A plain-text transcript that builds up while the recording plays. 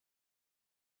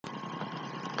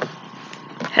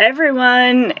Hey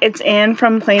everyone, it's Anne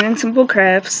from Plain and Simple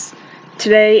Crafts.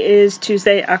 Today is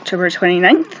Tuesday, October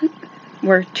 29th.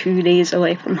 We're 2 days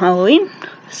away from Halloween,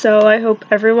 so I hope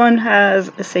everyone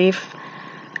has a safe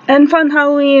and fun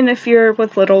Halloween if you're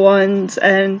with little ones,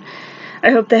 and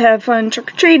I hope they have fun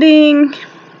trick-or-treating.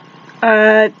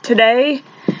 Today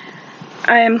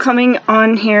I am coming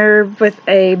on here with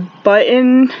a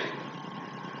button.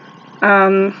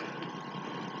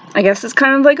 I guess it's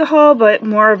kind of like a haul, but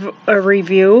more of a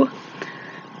review.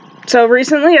 So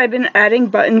recently I've been adding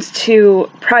buttons to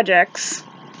projects,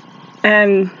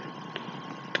 and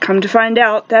come to find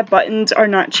out that buttons are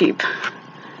not cheap.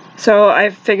 So I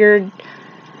figured,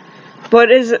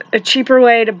 what is a cheaper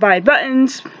way to buy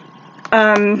buttons?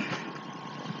 The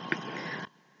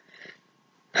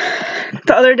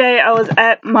other day I was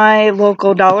at my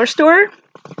local dollar store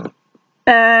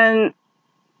and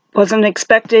wasn't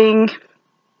expecting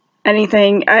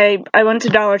anything. I went to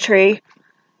Dollar Tree.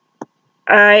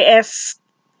 I asked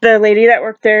the lady that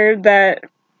worked there that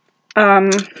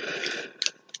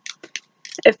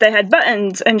if they had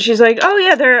buttons, and she's like, "Oh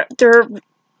yeah,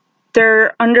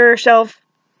 they're under a shelf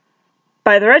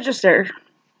by the register."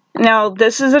 Now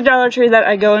this is a Dollar Tree that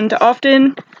I go into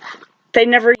often. They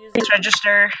never use this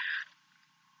register.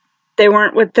 They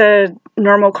weren't with the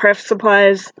normal craft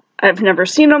supplies. I've never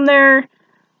seen them there.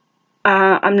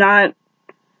 I'm not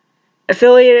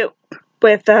affiliated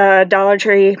with Dollar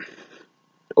Tree,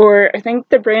 or I think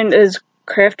the brand is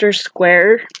Crafter's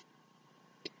Square.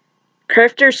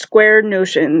 Crafter's Square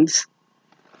Notions.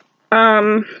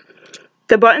 The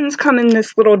buttons come in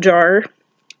this little jar.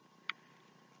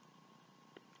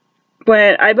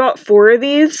 But I bought 4 of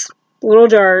these little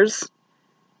jars,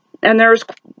 and there's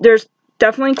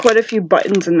definitely quite a few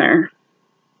buttons in there.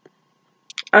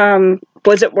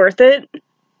 Was it worth it?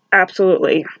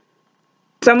 Absolutely.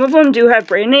 Some of them do have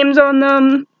brand names on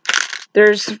them.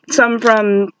 There's some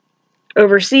from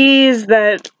overseas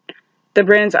that the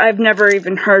brands I've never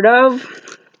even heard of.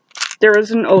 There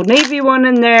was an Old Navy one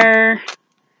in there.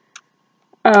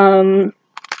 But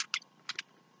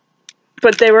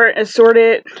they were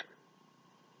assorted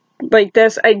like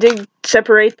this. I did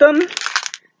separate them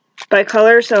by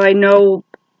color, so I know,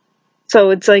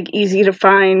 so it's like easy to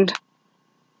find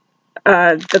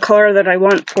the color that I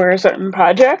want for a certain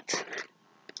project.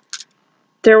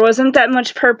 There wasn't that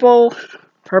much purple.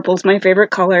 Purple's my favorite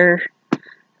color,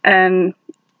 and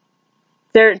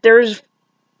there's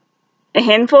a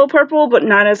handful of purple, but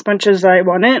not as much as I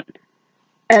wanted.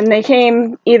 And they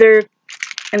came either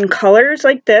in colors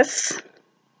like this,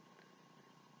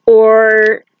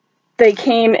 or they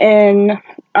came in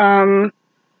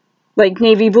like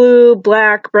navy blue,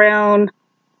 black, brown,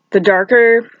 the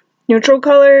darker neutral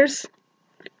colors.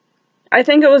 I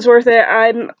think it was worth it.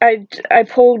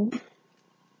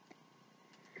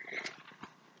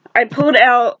 I pulled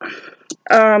out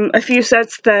a few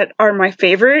sets that are my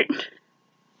favorite.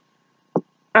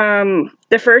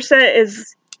 The first set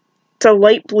is, it's a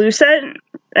light blue set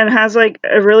and has like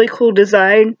a really cool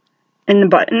design in the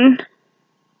button.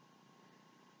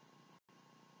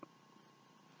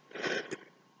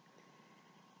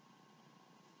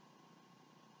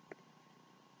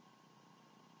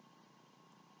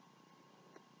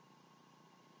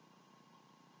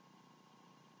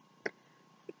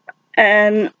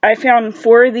 And I found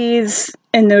 4 of these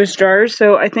in those jars,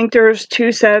 so I think there's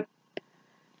a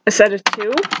set of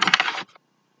 2,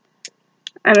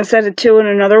 and a set of 2 in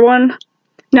another one.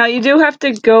 Now you do have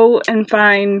to go and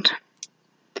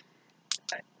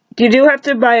you do have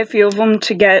to buy a few of them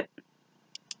to get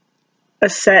a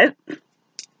set.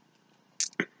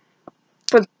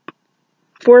 But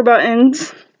 4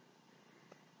 buttons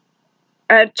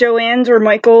at Joann's or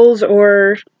Michael's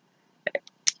or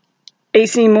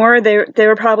AC Moore, they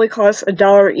would probably cost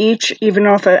 $1 each, even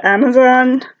off of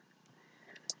Amazon.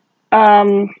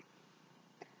 Another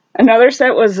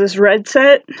set was this red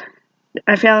set.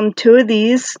 I found 2 of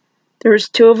these. There was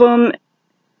 2 of them,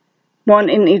 1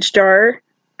 in each jar,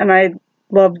 and I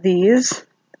love these.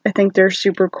 I think they're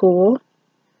super cool.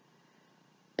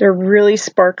 They're really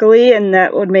sparkly, and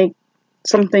that would make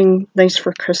something nice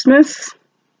for Christmas.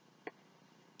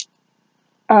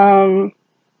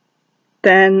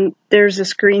 Then there's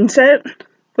this green set,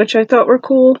 which I thought were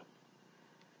cool.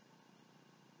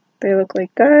 They look like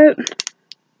that.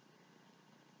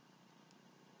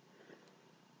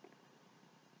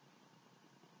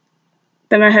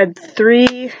 Then I had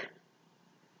 3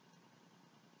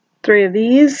 of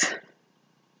these,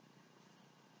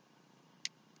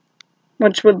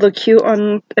 which would look cute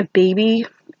on a baby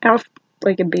outfit,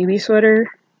 like a baby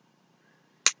sweater.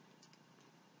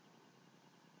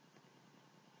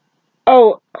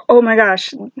 Oh my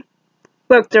gosh.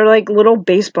 Look, they're like little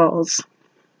baseballs.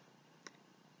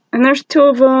 And there's 2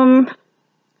 of them.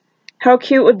 How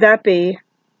cute would that be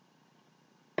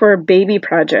for a baby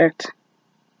project?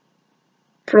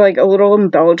 For like a little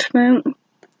embellishment.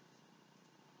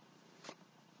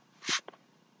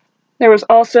 There was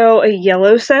also a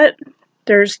yellow set.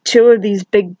 There's 2 of these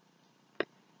big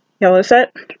yellow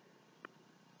set.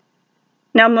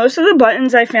 Now most of the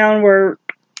buttons I found were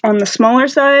on the smaller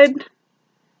side,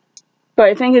 but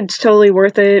I think it's totally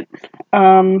worth it.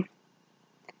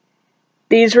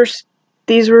 These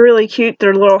were really cute.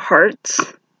 They're little hearts,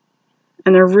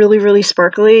 and they're really, really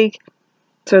sparkly.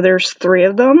 So there's 3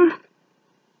 of them.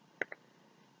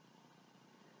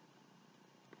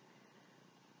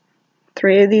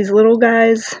 Three of these little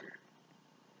guys.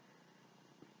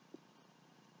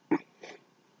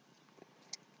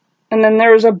 And then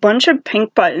there was a bunch of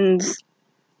pink buttons.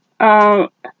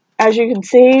 As you can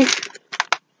see,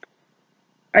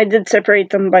 I did separate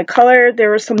them by color. There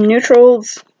were some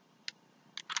neutrals.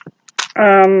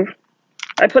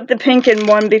 I put the pink in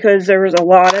one because there was a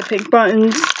lot of pink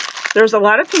buttons. There was a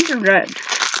lot of pink and red.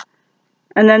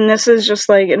 And then this is just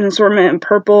like an assortment in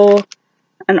purple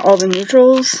and all the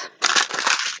neutrals.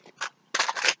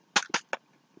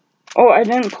 Oh, I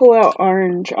didn't pull out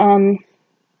orange.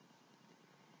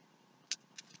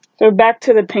 So back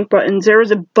to the pink buttons. There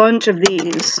was a bunch of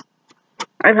these.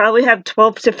 I probably have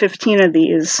 12 to 15 of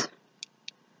these.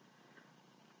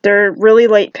 They're really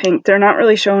light pink. They're not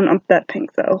really showing up that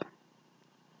pink though.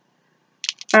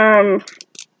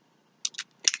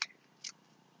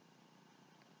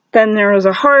 Then there was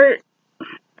a heart,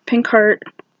 pink heart.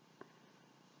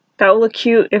 That would look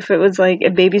cute if it was like a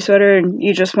baby sweater and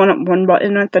you just want one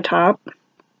button at the top.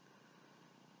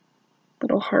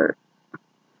 Little heart.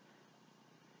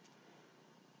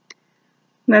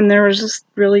 Then there was this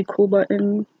really cool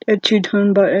button, a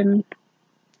 2-tone button.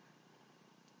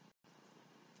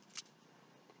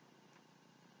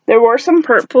 There were some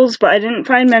purples, but I didn't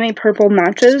find many purple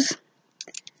matches.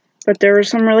 But there were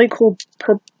some really cool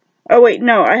purple. Oh wait,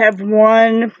 no, I have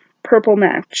one purple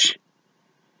match.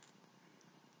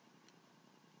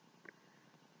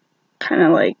 Kind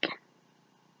of like.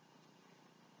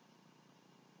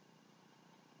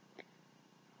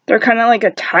 They're kind of like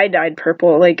a tie-dyed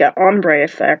purple, like an ombre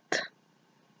effect.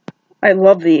 I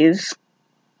love these.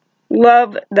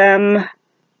 Love them.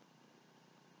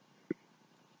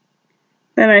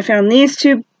 Then I found these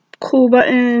 2 cool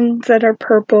buttons that are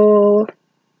purple.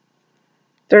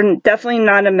 They're definitely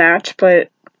not a match, but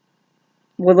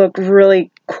would look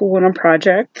really cool in a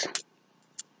project.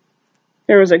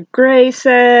 There was a gray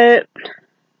set.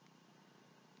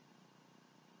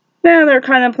 Yeah, they're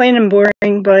kind of plain and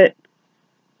boring, but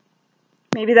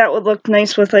maybe that would look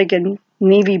nice with like a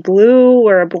navy blue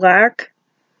or a black.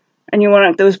 And you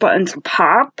want those buttons to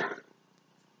pop.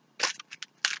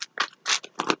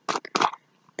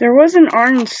 There was an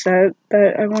orange set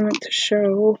that I wanted to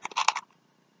show.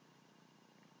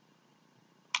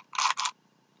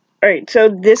 Alright, so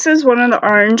this is one of the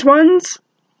orange ones.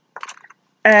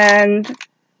 And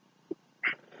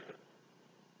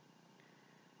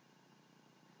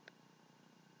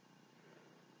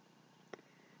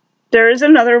there is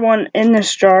another one in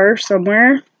this jar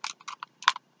somewhere.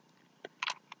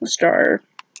 This jar.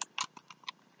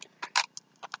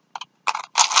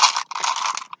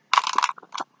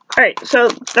 Alright, so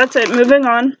that's it. Moving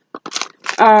on.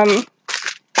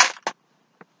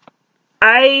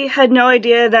 I had no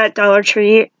idea that Dollar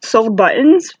Tree sold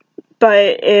buttons,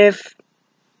 but if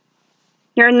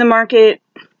you're in the market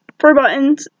for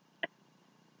buttons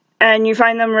and you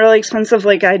find them really expensive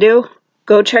like I do,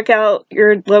 go check out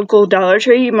your local Dollar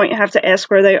Tree. You might have to ask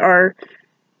where they are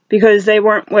because they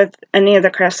weren't with any of the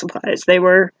craft supplies. They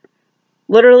were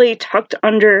literally tucked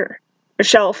under a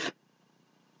shelf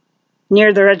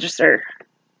near the register.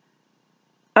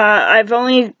 I've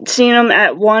only seen them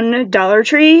at one Dollar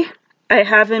Tree. I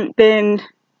haven't been...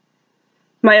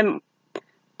 The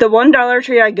one Dollar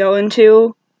Tree I go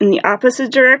into in the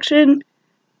opposite direction,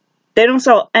 they don't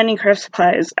sell any craft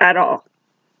supplies at all.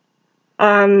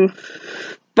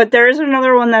 But there is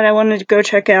another one that I wanted to go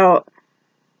check out.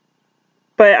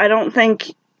 But I don't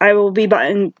think I will be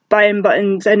buying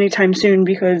buttons anytime soon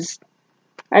because,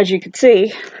 as you can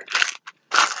see,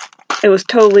 it was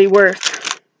totally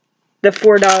worth the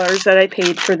 $4 that I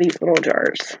paid for these little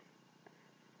jars.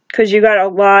 Because you got a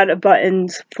lot of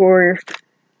buttons for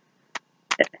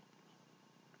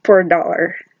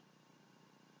 $1.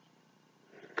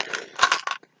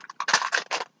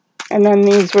 And then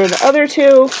these were the other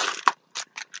 2.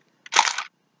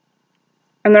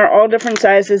 And they're all different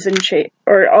sizes and shape,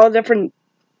 or all different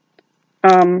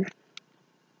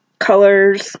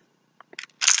colors.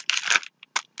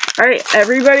 Alright,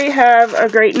 everybody have a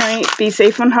great night. Be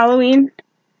safe on Halloween.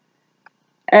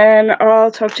 And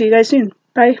I'll talk to you guys soon.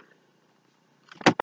 Bye.